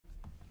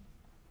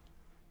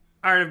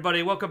All right,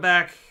 everybody, welcome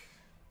back.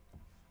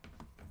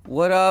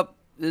 What up?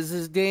 This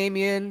is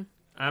Damian,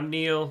 I'm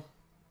Neil.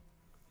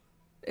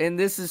 and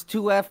this is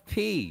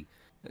 2FP.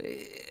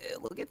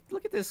 Look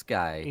at this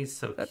guy. He's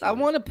so I cute.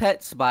 want to pet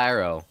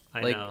Spyro.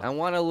 I Like know. I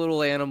want a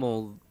little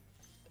animal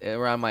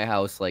around my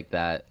house like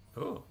that.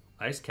 Oh,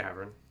 Ice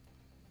Cavern.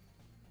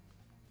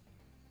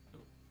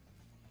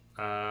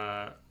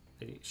 Uh,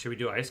 should we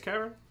do Ice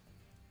Cavern?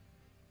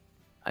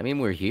 I mean,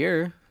 we're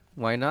here.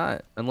 Why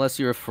not? Unless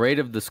you're afraid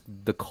of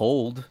the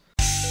cold.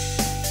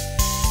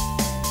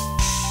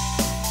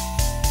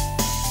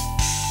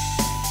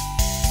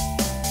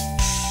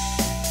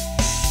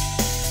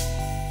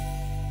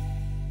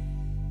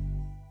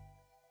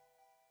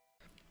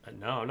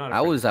 No, I'm not I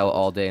afraid of was the out cold.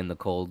 all day in the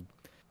cold.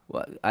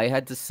 I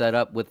had to set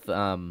up with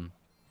the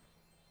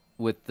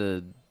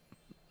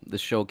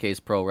Showcase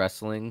Pro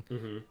Wrestling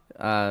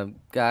Mm-hmm.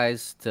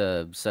 guys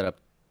to set up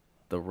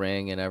the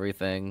ring and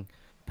everything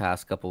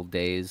past couple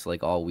days,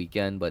 like all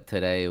weekend. But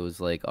today it was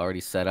like already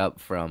set up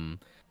from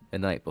the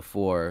night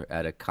before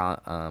at at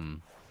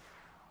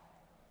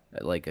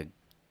like a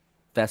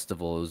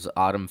festival. It was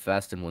Autumn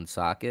Fest in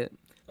Woonsocket.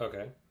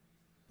 Okay.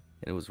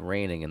 It was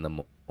raining in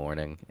the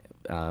morning,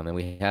 and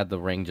we had the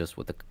ring just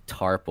with a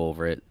tarp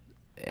over it,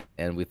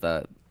 and we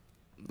thought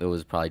it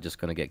was probably just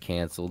gonna get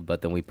canceled.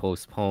 But then we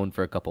postponed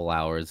for a couple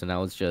hours, and I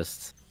was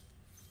just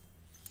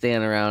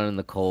standing around in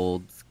the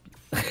cold,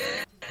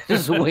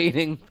 just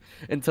waiting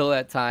until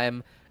that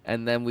time.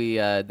 And then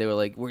they were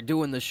like, "We're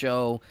doing the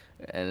show,"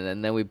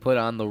 and then we put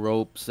on the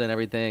ropes and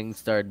everything,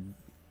 started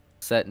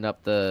setting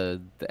up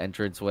the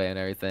entranceway and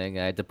everything.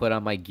 I had to put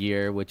on my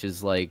gear, which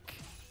is like,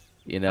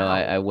 I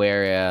Ow.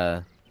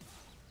 wear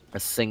a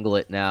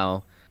singlet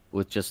now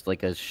with just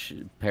like a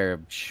pair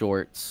of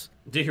shorts.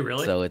 Do you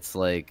really? So it's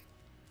like,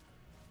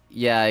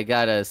 yeah, I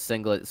got a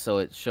singlet so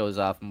it shows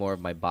off more of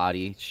my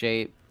body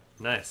shape.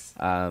 Nice.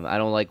 I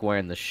don't like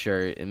wearing the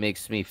shirt. It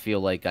makes me feel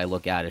like I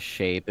look out of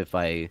shape if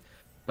I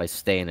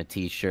stay in a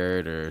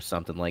t-shirt or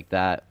something like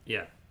that.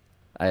 Yeah.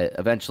 I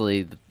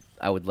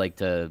would like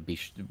to be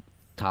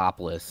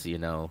topless,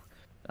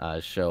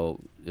 show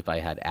if I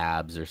had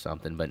abs or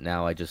something. But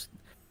now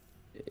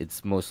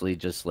it's mostly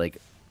just like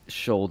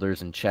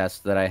shoulders and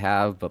chest that I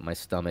have, but my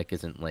stomach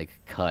isn't like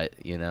cut.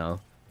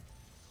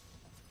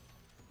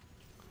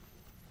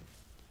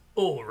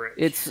 Ulrich.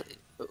 It's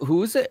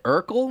who is it?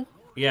 Urkel?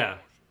 Yeah.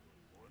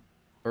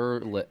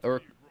 Ulrich?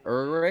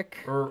 Ulrich.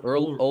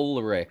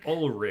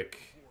 Ulrich.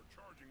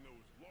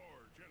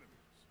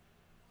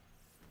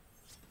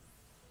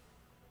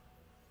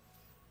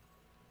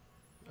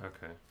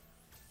 Okay.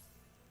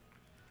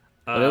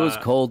 But it was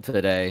Uh, cold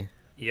today.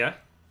 yeah.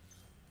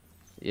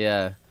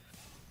 Yeah.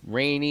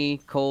 Rainy,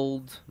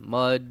 cold,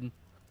 mud.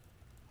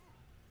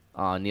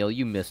 Aw, Neil,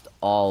 you missed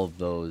all of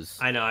those.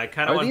 I know. I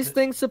kind of Are these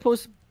things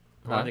supposed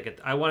huh?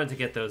 I wanted to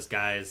get those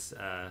guys.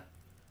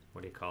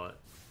 What do you call it?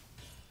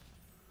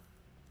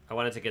 I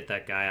wanted to get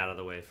that guy out of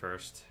the way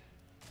first.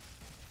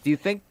 Do you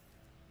think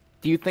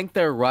do you think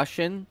they're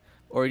Russian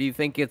or do you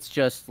think it's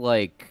just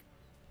like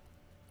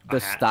A the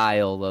hat.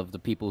 style of the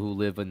people who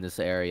live in this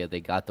area? They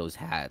got those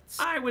hats.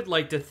 I would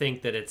like to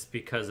think that it's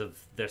because of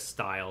their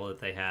style that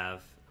they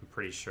have. I'm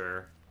pretty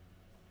sure.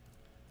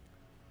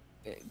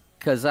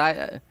 'Cause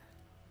I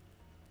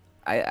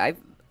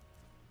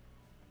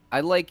I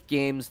like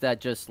games that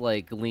just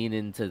like lean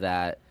into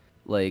that,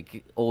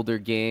 like older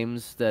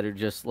games that are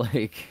just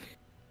like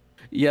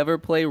you ever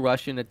play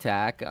Russian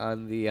Attack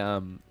on the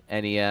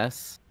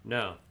NES?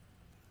 No.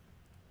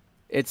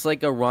 It's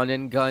like a run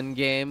and gun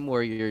game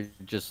where you're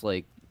just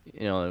like,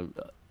 you know,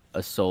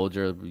 a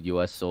soldier,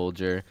 US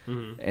soldier,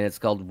 Mm-hmm. and it's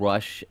called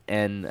Rush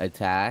and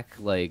Attack,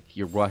 like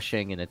you're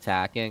rushing and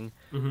attacking.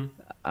 Mm-hmm.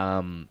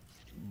 Um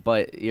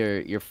but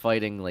you're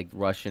fighting like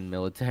Russian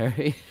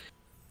military.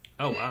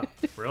 Oh wow.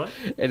 Really?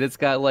 And it's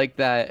got like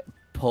that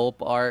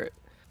pulp art.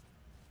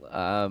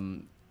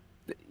 Um,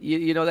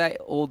 you know that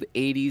old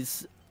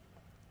 '80s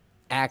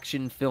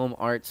action film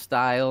art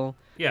style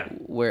Yeah.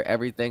 where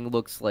everything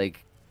looks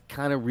like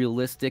kind of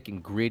realistic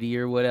and gritty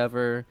or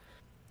whatever.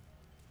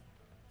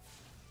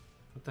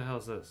 What the hell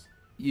is this?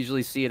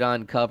 Usually see it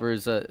on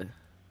covers.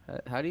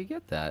 How do you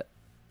get that?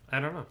 I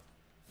don't know.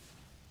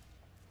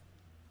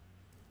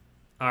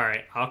 All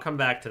right, I'll come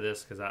back to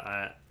this because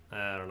I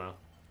don't know.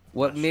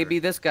 What? Not sure. Maybe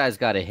this guy's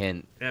got a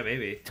hint. Yeah,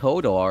 maybe.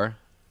 Todor.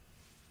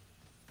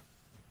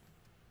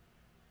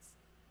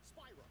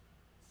 Spyro.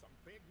 Some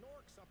big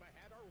norks up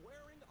ahead are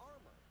wearing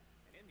armor.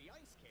 And in the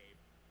ice cave,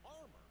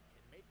 armor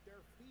can make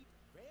their feet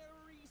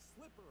very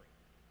slippery.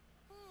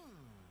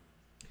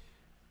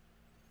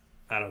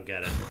 I don't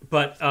get it.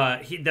 But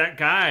that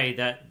guy,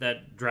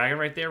 that dragon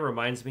right there,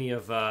 reminds me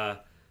of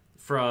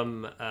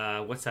from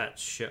what's that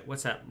shit?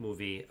 What's that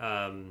movie?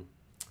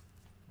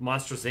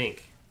 Monsters Inc.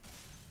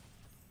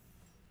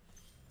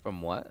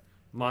 From what?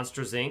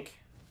 Monsters Inc.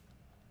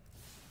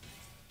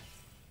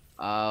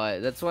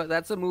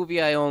 That's a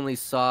movie I only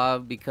saw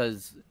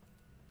because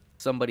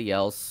somebody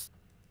else,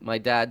 my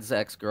dad's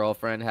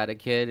ex-girlfriend had a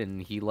kid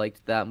and he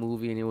liked that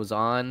movie and it was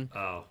on.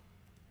 Oh,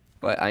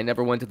 but I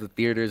never went to the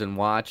theaters and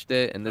watched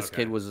it. And this Okay.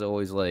 kid was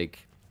always like,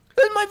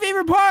 "This is my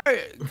favorite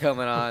part,"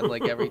 coming on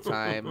like every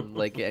time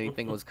like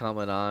anything was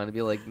coming on. I'd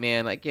be like,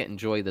 "Man, I can't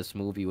enjoy this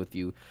movie with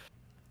you.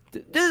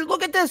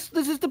 Look at this.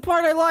 This is the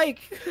part I like."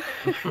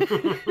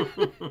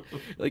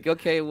 Like,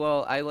 okay,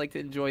 well, I like to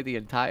enjoy the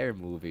entire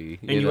movie.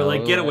 And you were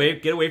like, get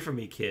away from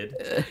me,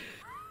 kid.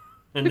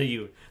 And then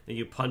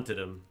you punted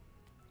him.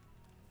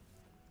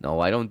 No,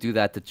 I don't do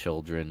that to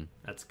children.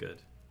 That's good.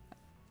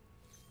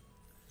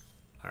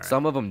 All right.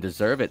 Some of them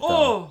deserve it,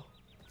 though.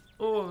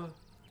 Oh!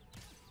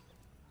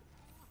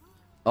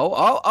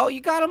 Oh,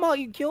 you got him all.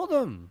 You killed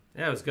him.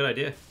 Yeah, it was a good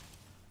idea.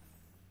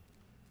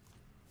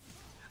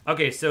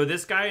 Okay, so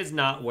this guy is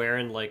not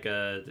wearing like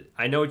a...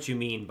 I know what you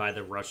mean by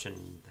the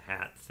Russian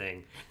hat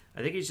thing.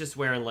 I think he's just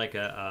wearing like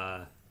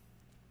a...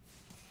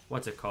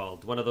 what's it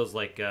called? One of those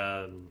like...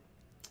 I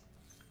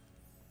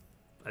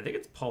think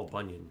it's Paul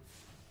Bunyan.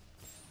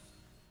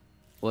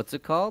 What's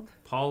it called?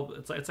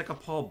 It's like a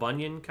Paul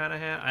Bunyan kind of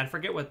hat. I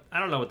forget what... I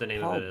don't know what the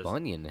name of it is. Paul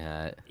Bunyan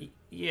hat?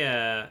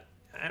 Yeah.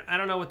 I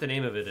don't know what the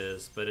name of it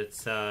is, but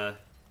it's...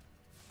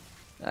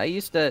 I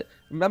used to...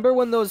 Remember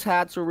when those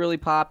hats were really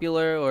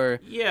popular? Or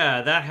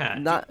yeah, that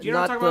hat. Not, do you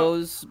know what I'm not talking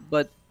those,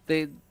 but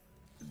they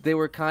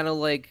were kind of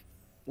like...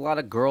 A lot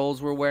of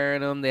girls were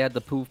wearing them. They had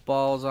the poof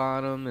balls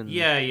on them. And...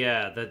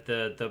 Yeah.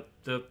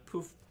 The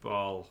poof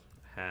ball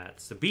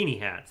hats. The beanie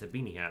hats,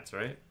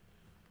 right?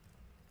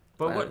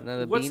 But No,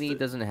 the what's beanie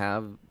doesn't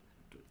have...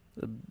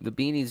 The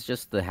beanie's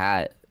just the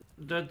hat.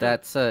 the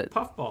That's a...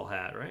 puffball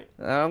hat, right?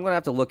 I'm gonna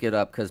have to look it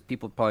up because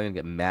people are probably gonna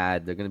get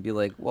mad. They're gonna be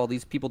like, "Well,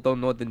 these people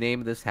don't know what the name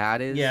of this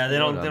hat is." Yeah, they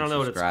I'm don't gonna know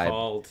what it's unsubscribe.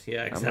 called.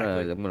 Yeah,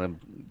 exactly. I'm gonna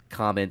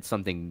comment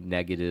something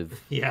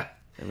negative. Yeah.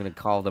 I'm gonna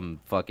call them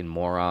fucking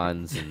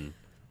morons and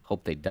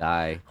hope they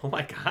die. Oh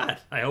my god.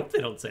 I hope they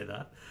don't say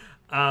that.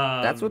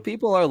 That's what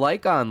people are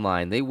like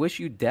online. They wish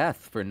you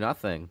death for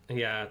nothing.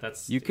 Yeah,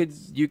 that's... You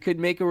could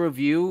make a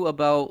review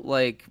about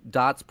like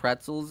Dot's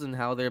Pretzels and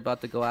how they're about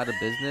to go out of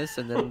business,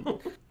 and then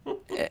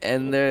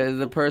and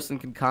the person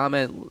can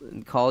comment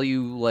and call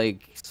you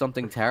like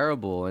something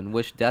terrible and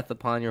wish death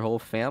upon your whole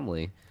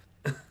family.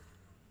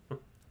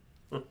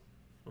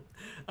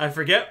 I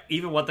forget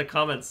even what the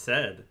comment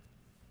said.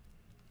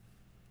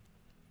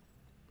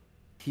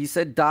 He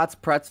said Dot's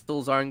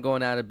Pretzels aren't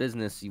going out of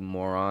business, you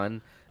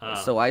moron.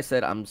 So I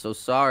said, I'm so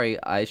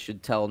sorry. I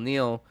should tell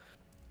Neil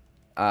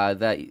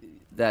him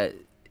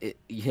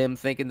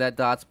thinking that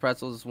Dot's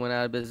Pretzels went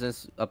out of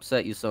business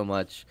upset you so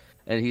much.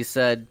 And he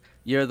said,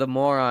 you're the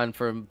moron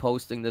for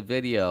posting the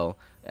video.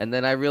 And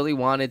then I really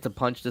wanted to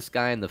punch this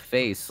guy in the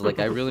face. Like,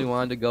 I really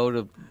wanted to go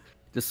to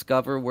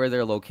discover where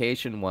their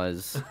location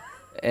was.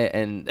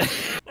 And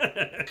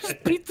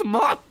just beat them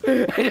up.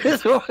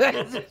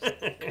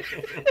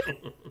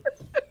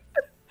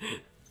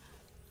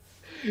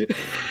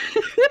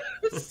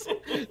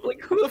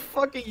 Like, who the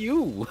fuck are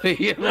you?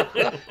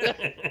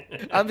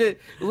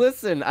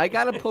 Listen, I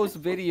gotta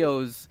post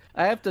videos.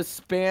 I have to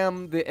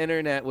spam the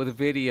internet with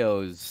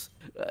videos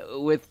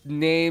with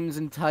names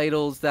and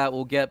titles that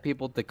will get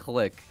people to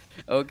click.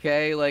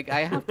 Okay, like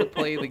I have to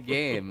play the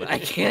game. I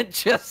can't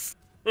just.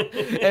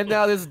 And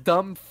now this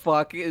dumb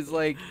fuck is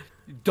like,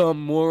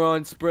 dumb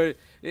moron spread.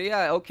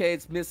 Yeah, okay,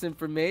 it's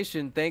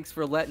misinformation. Thanks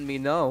for letting me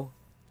know.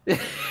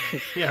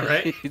 Yeah,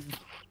 right.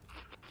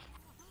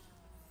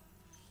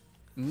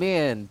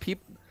 Man,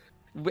 people,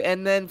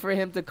 and then for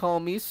him to call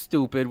me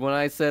stupid when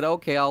I said,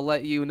 "Okay, I'll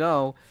let you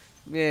know."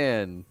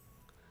 Man,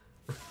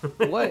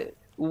 what?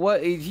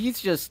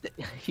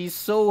 He's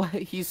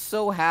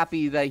so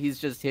happy that he's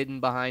just hidden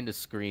behind a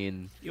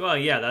screen. Well,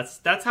 yeah,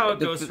 that's how it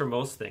goes for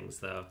most things,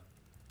 though.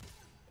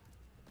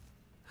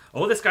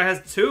 Oh, this guy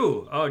has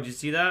two. Oh, did you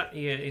see that?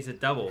 He's a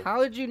double.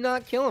 How did you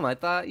not kill him? I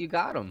thought you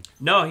got him.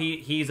 No,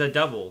 he's a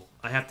double.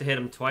 I have to hit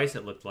him twice,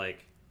 it looked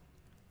like.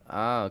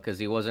 Oh, because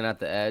he wasn't at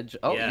the edge?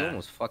 Oh, Yeah. he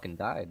almost fucking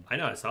died. I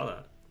know, I saw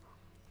that.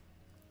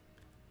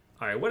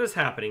 Alright, what is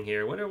happening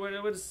here? What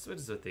is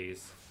with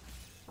these?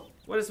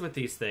 What is with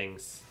these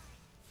things?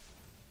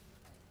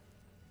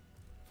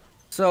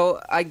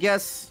 So, I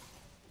guess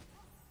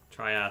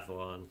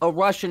Triathlon. a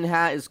Russian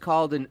hat is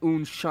called an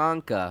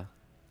unshanka.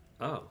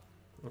 Oh,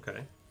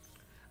 okay.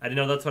 I didn't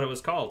know that's what it was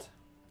called.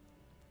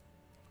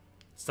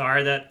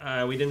 Sorry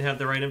that we didn't have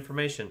the right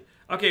information.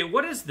 Okay,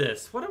 what is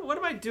this? What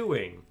am I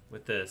doing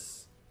with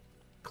this?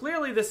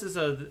 Clearly this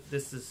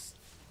is...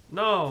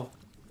 No.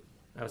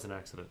 That was an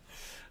accident.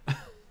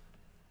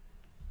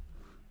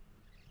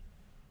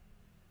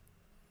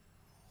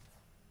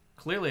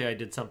 Clearly I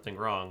did something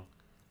wrong.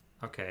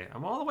 Okay,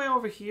 I'm all the way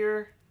over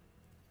here.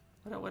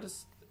 What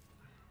is...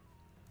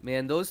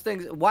 Man, those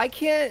things... Why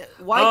can't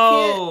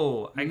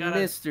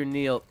Mr.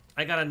 Neil...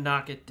 I gotta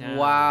knock it down.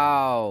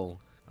 Wow.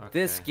 Okay.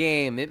 This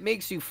game, it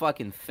makes you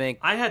fucking think.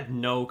 I had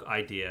no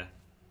idea.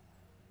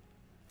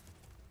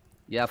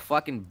 Yeah,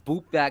 fucking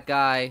boop that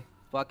guy.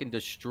 Fucking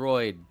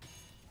destroyed.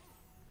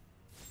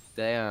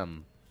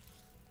 Damn.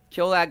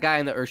 Kill that guy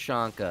in the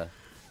Urshanka.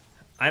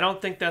 I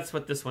don't think that's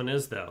what this one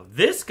is, though.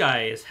 This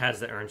guy has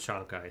the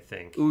Ernshonka, I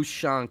think.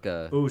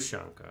 Ushanka.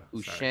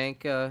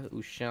 Ushanka.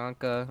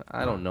 Ushanka.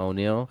 I don't know,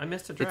 Neil. I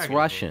missed a dragon. It's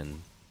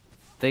Russian.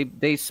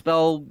 They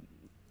spell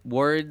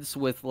words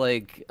with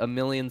like a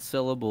million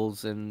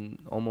syllables and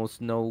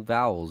almost no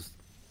vowels.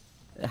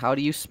 How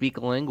do you speak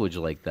a language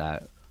like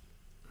that?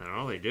 I don't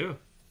know, they do.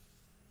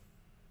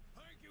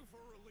 Thank you for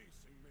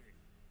releasing me.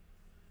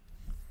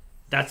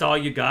 That's all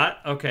you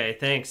got? Okay,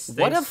 thanks.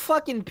 What a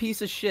fucking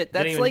piece of shit.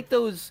 That's even- like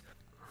those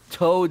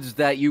toads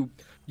that you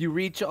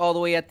reach all the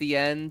way at the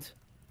end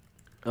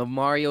of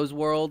Mario's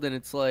world and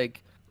it's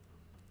like,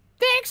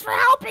 thanks for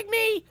helping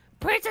me!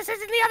 Princess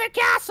is in the other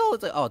castle!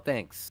 It's like, oh,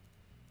 thanks.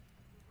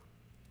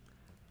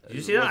 Did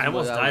you see that? I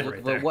almost died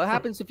right there. What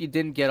happens if you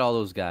didn't get all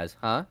those guys,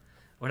 huh?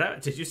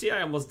 Did you see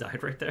I almost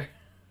died right there?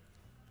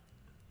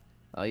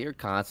 Oh, you're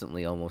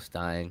constantly almost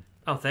dying.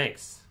 Oh,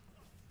 thanks.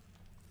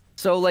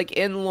 So, like,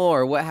 in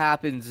lore, what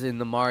happens in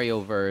the Mario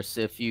verse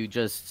if you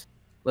just,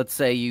 let's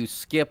say, you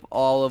skip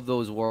all of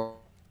those worlds?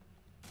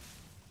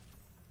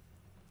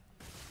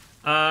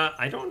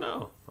 I don't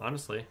know,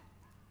 honestly.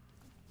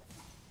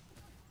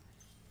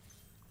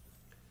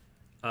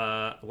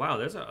 Wow,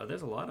 there's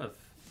a lot of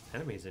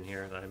enemies in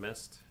here that I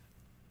missed.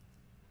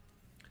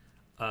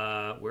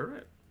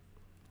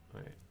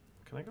 Wait,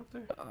 can I go up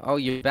there? Oh,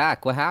 you're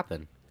back. What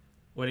happened?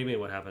 What do you mean,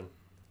 what happened?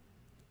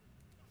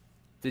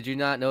 Did you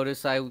not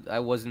notice I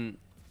wasn't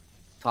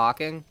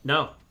talking?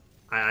 No,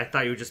 I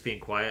thought you were just being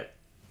quiet.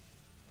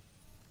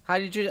 How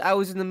did you... I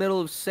was in the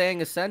middle of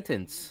saying a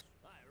sentence.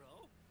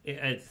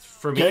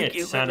 For me,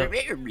 it sounded...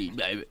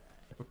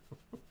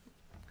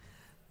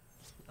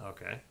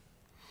 Okay.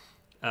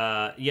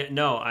 Yeah,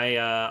 no,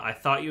 I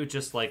thought you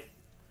just, like,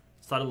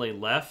 suddenly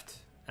left,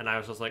 and I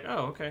was just like,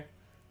 oh, okay.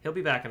 He'll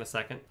be back in a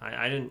second.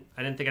 I didn't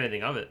think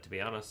anything of it, to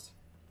be honest.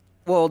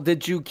 Well,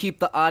 did you keep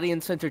the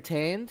audience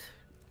entertained?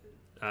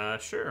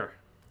 Sure.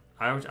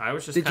 I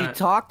was just Did kinda... you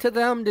talk to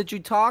them? Did you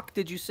talk?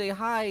 Did you say,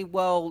 hi,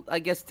 well, I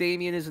guess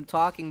Damian isn't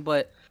talking,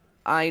 but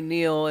I,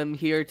 Neil, am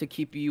here to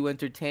keep you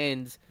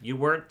entertained. You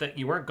weren't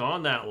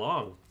gone that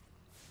long.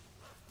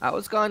 I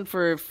was gone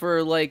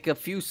for like a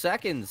few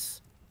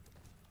seconds.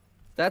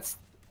 That's...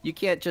 You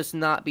can't just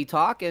not be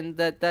talking.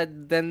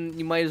 Then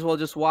you might as well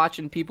just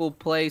watching people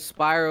play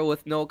Spyro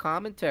with no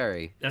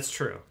commentary. That's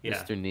true, yeah.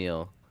 Mr.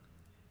 Neil.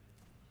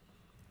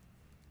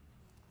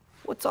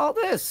 What's all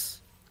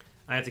this?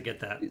 I had to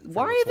get that.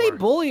 Why are they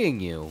bullying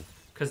you?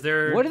 Because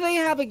they're... What do they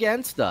have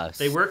against us?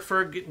 They work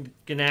for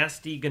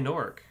Gnasty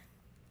Gnorc.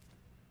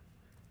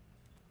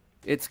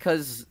 It's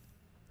because...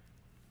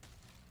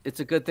 It's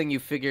a good thing you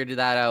figured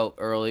that out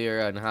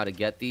earlier on how to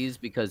get these,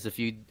 because if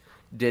you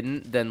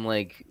didn't, then,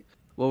 like,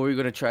 what were you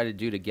going to try to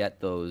do to get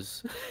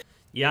those?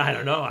 Yeah, I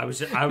don't know. I was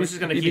just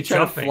going to You'd keep be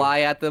trying jumping. to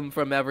fly at them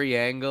from every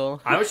angle.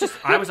 I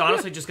was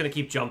honestly just going to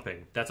keep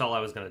jumping. That's all I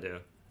was going to do.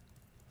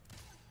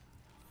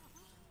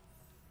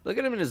 Look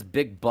at him in his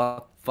big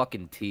buck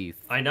fucking teeth.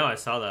 I know, I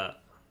saw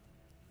that.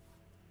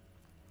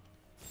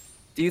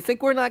 Do you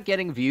think we're not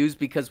getting views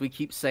because we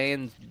keep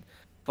saying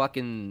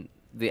fucking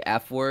the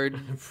F word?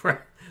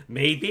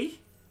 Maybe,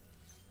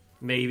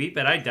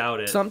 but I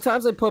doubt it.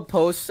 Sometimes I put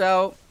posts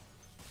out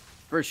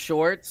for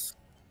shorts,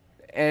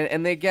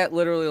 and they get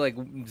literally like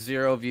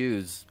 0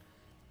 views.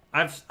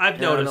 I've I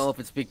noticed. don't know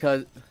if it's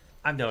because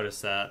I've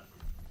noticed that.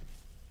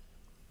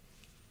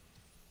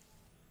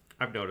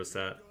 I've noticed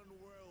that.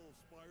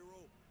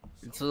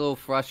 it's a little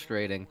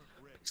frustrating,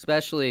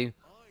 especially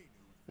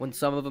when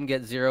some of them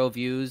get 0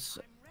 views,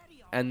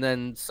 and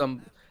then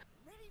some.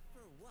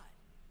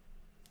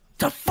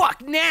 The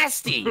fuck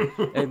nasty,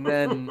 and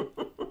then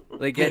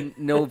they get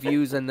no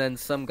views, and then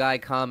some guy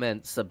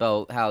comments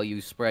about how you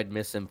spread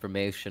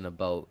misinformation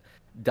about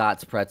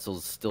Dots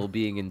Pretzels still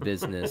being in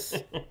business.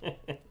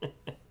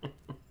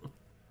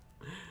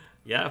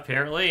 Yeah,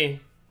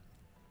 apparently.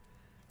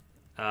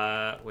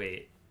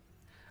 Wait.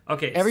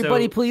 Okay,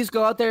 Everybody, so... please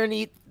go out there and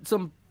eat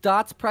some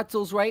Dots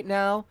Pretzels right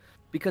now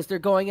because they're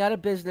going out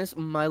of business.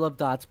 I love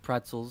Dots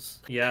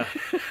Pretzels. Yeah.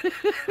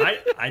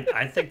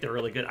 I think they're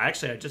really good.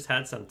 Actually, I just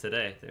had some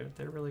today.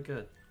 They're really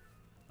good.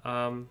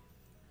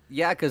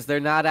 Yeah, because they're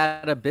not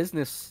out of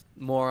business,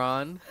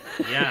 moron.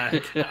 Yeah,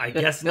 I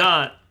guess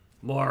not,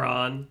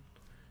 moron.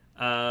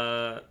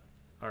 All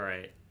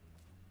right.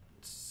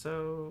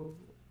 So,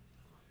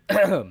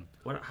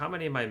 how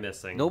many am I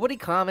missing? Nobody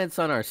comments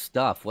on our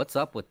stuff. What's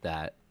up with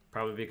that?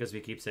 Probably because we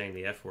keep saying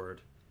the F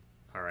word.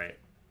 All right.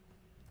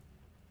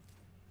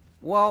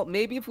 Well,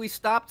 maybe if we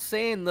stopped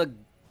saying the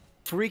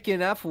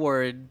freaking F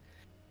word,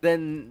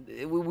 then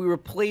we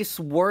replace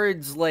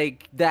words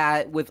like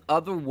that with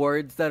other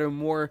words that are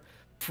more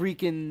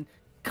freaking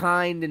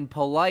kind and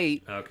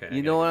polite. Okay.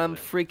 You know what I'm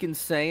freaking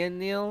saying,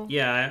 Neil?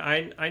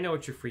 Yeah, I know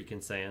what you're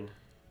freaking saying.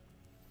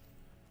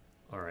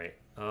 All right.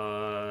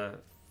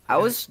 I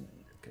was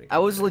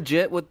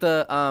legit with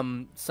the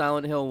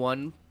Silent Hill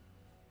 1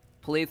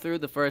 playthrough,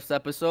 the first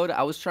episode.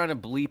 I was trying to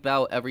bleep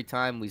out every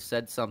time we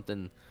said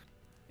something,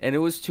 and it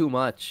was too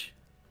much.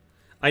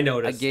 I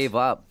noticed. I gave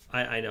up.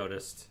 I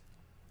noticed.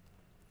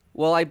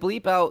 Well, I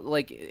bleep out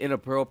like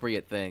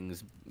inappropriate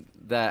things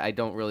that I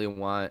don't really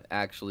want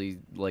actually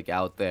like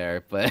out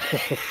there, but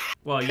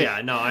Well,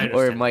 yeah, no, I or it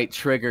understand that. might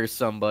trigger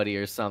somebody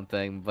or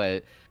something,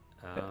 but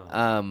Oh.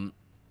 um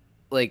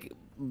like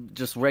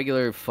just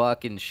regular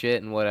fucking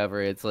shit and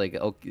whatever, it's like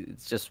okay,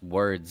 it's just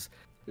words.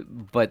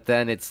 But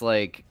then it's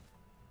like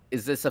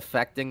is this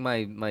affecting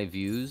my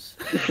views?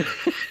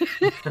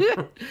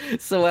 So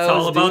It's I all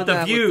was about doing the that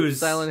with the views.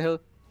 Silent Hill.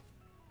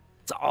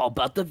 It's all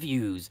about the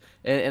views.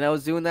 And I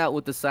was doing that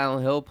with the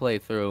Silent Hill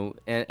playthrough,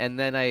 and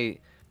then I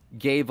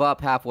gave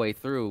up halfway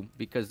through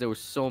because there were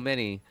so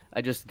many.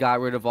 I just got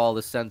rid of all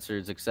the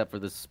sensors except for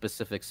the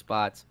specific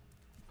spots.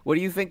 What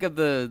do you think of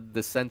the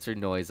sensor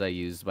noise I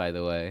used, by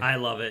the way? I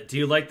love it. Do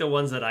you like the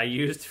ones that I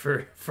used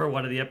for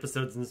one of the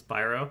episodes in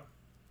Spyro?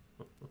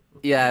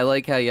 Yeah, I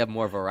like how you have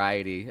more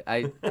variety.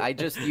 I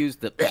just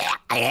used the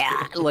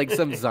like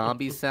some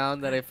zombie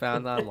sound that I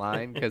found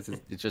online because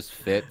it just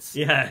fits.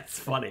 Yeah, it's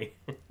funny.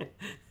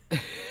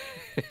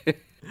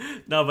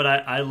 No, but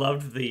I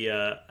loved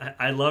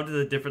I loved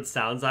the different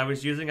sounds I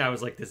was using. I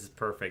was like, this is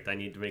perfect. I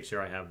need to make sure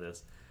I have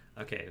this.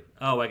 Okay.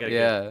 Oh, I gotta get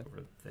Yeah.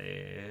 over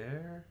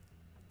there.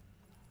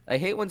 I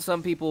hate when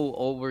some people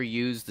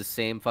overuse the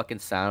same fucking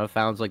sound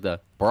effects like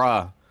the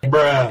bruh,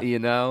 you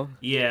know?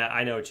 Yeah,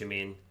 I know what you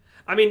mean.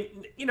 I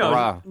mean,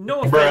 Bruh.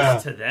 no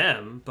offense to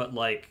them, but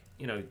like,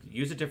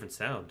 use a different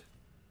sound.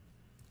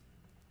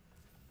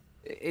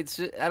 It's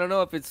I don't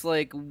know if it's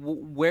like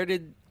where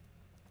did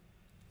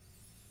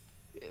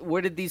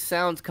these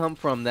sounds come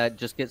from that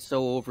just get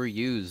so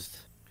overused?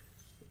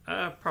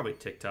 Probably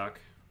TikTok.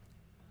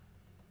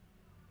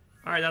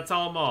 All right, that's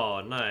all them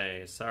all.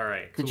 Nice. All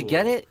right, Did you cool.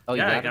 get it? Oh,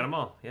 you Yeah, I got got it? them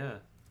all. Yeah.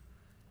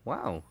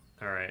 Wow.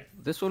 All right.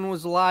 This one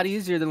was a lot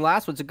easier than the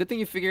last one. It's a good thing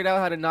you figured out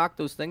how to knock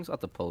those things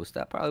off the post.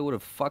 That probably would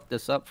have fucked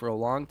us up for a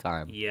long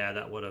time. Yeah,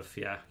 that would have.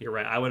 Yeah, you're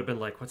right. I would have been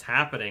like, "What's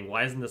happening?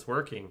 Why isn't this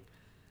working?"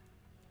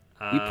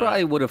 We Uh,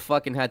 probably would have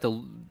fucking had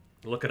to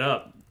Look it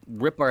up.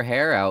 rip our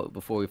hair out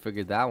before we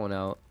figured that one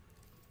out.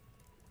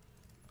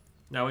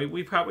 No,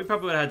 we probably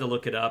would have had to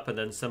look it up, and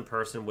then some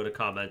person would have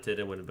commented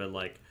and would have been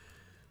like,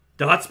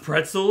 "Dots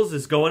Pretzels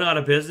is going out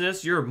of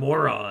business. You're a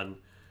moron."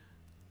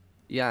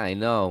 Yeah, I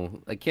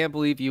know. I can't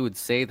believe you would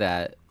say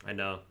that. I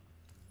know.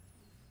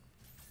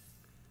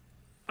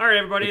 All right,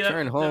 everybody.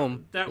 Return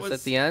home. That Is was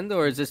that the end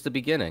or is this the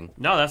beginning?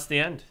 No, that's the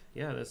end.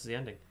 Yeah, this is the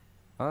ending.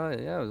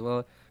 Yeah,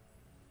 well,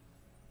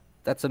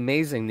 that's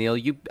amazing, Neil.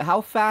 How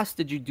fast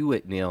did you do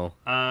it, Neil?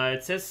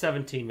 It says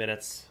 17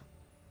 minutes.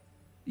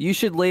 You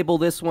should label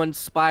this one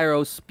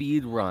Spyro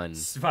Speed Run.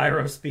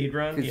 Spyro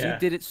speedrun. Because Yeah. you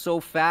did it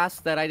so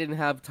fast that I didn't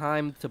have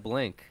time to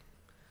blink.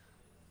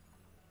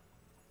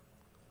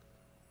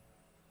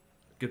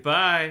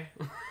 Goodbye.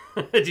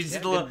 Did you see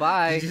the little?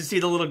 goodbye. Did you see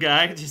the little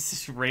guy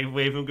just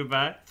wave him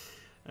goodbye?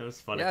 That was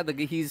funny. Yeah,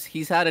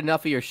 he's had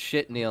enough of your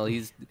shit, Neil.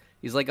 He's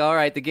like, all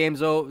right, the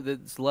game's over,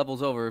 this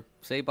level's over.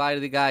 Say bye to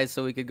the guys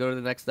so we could go to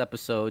the next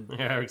episode.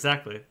 Yeah,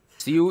 exactly.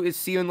 See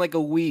you in like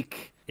a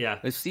week. Yeah.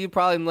 I see you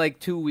probably in like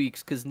 2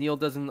 weeks because Neil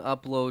doesn't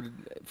upload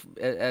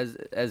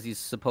as he's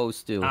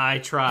supposed to. I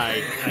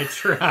tried. I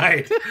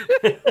tried.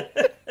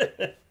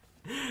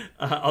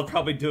 I'll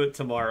probably do it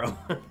tomorrow.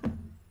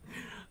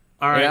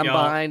 All right, And I'm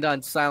y'all. behind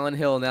on Silent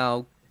Hill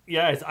now.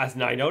 Yeah,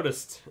 I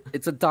noticed.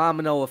 It's a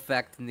domino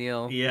effect,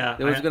 Neil. Yeah,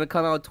 It was gonna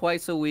come out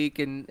twice a week,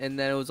 and then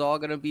it was all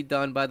gonna be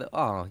done by the.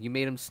 Oh, you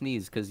made him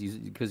sneeze because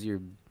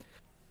your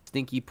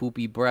stinky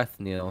poopy breath,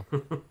 Neil.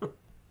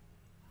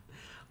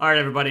 All right,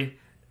 everybody.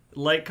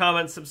 Like,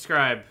 comment,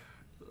 subscribe.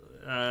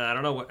 I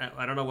don't know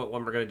what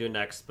one we're gonna do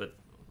next, but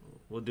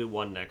we'll do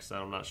one next.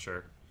 I'm not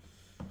sure.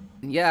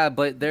 Yeah,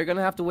 but they're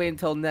gonna have to wait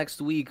until next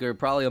week or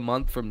probably a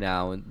month from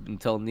now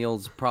until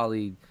Neil's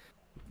probably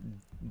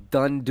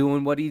done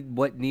doing what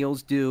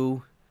Neil's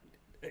do,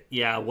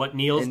 Yeah, what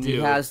Neil's And he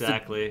do has to-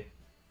 exactly.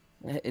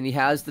 and he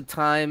has the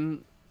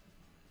time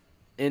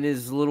in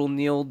his little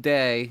Neil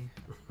day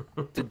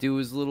to do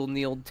his little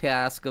Neil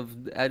task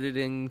of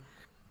editing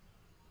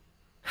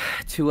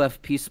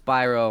 2FP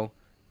Spyro.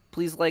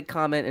 Please like,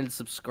 comment, and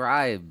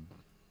subscribe.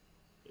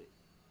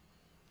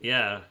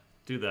 Yeah,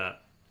 do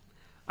that.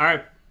 All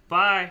right,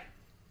 bye.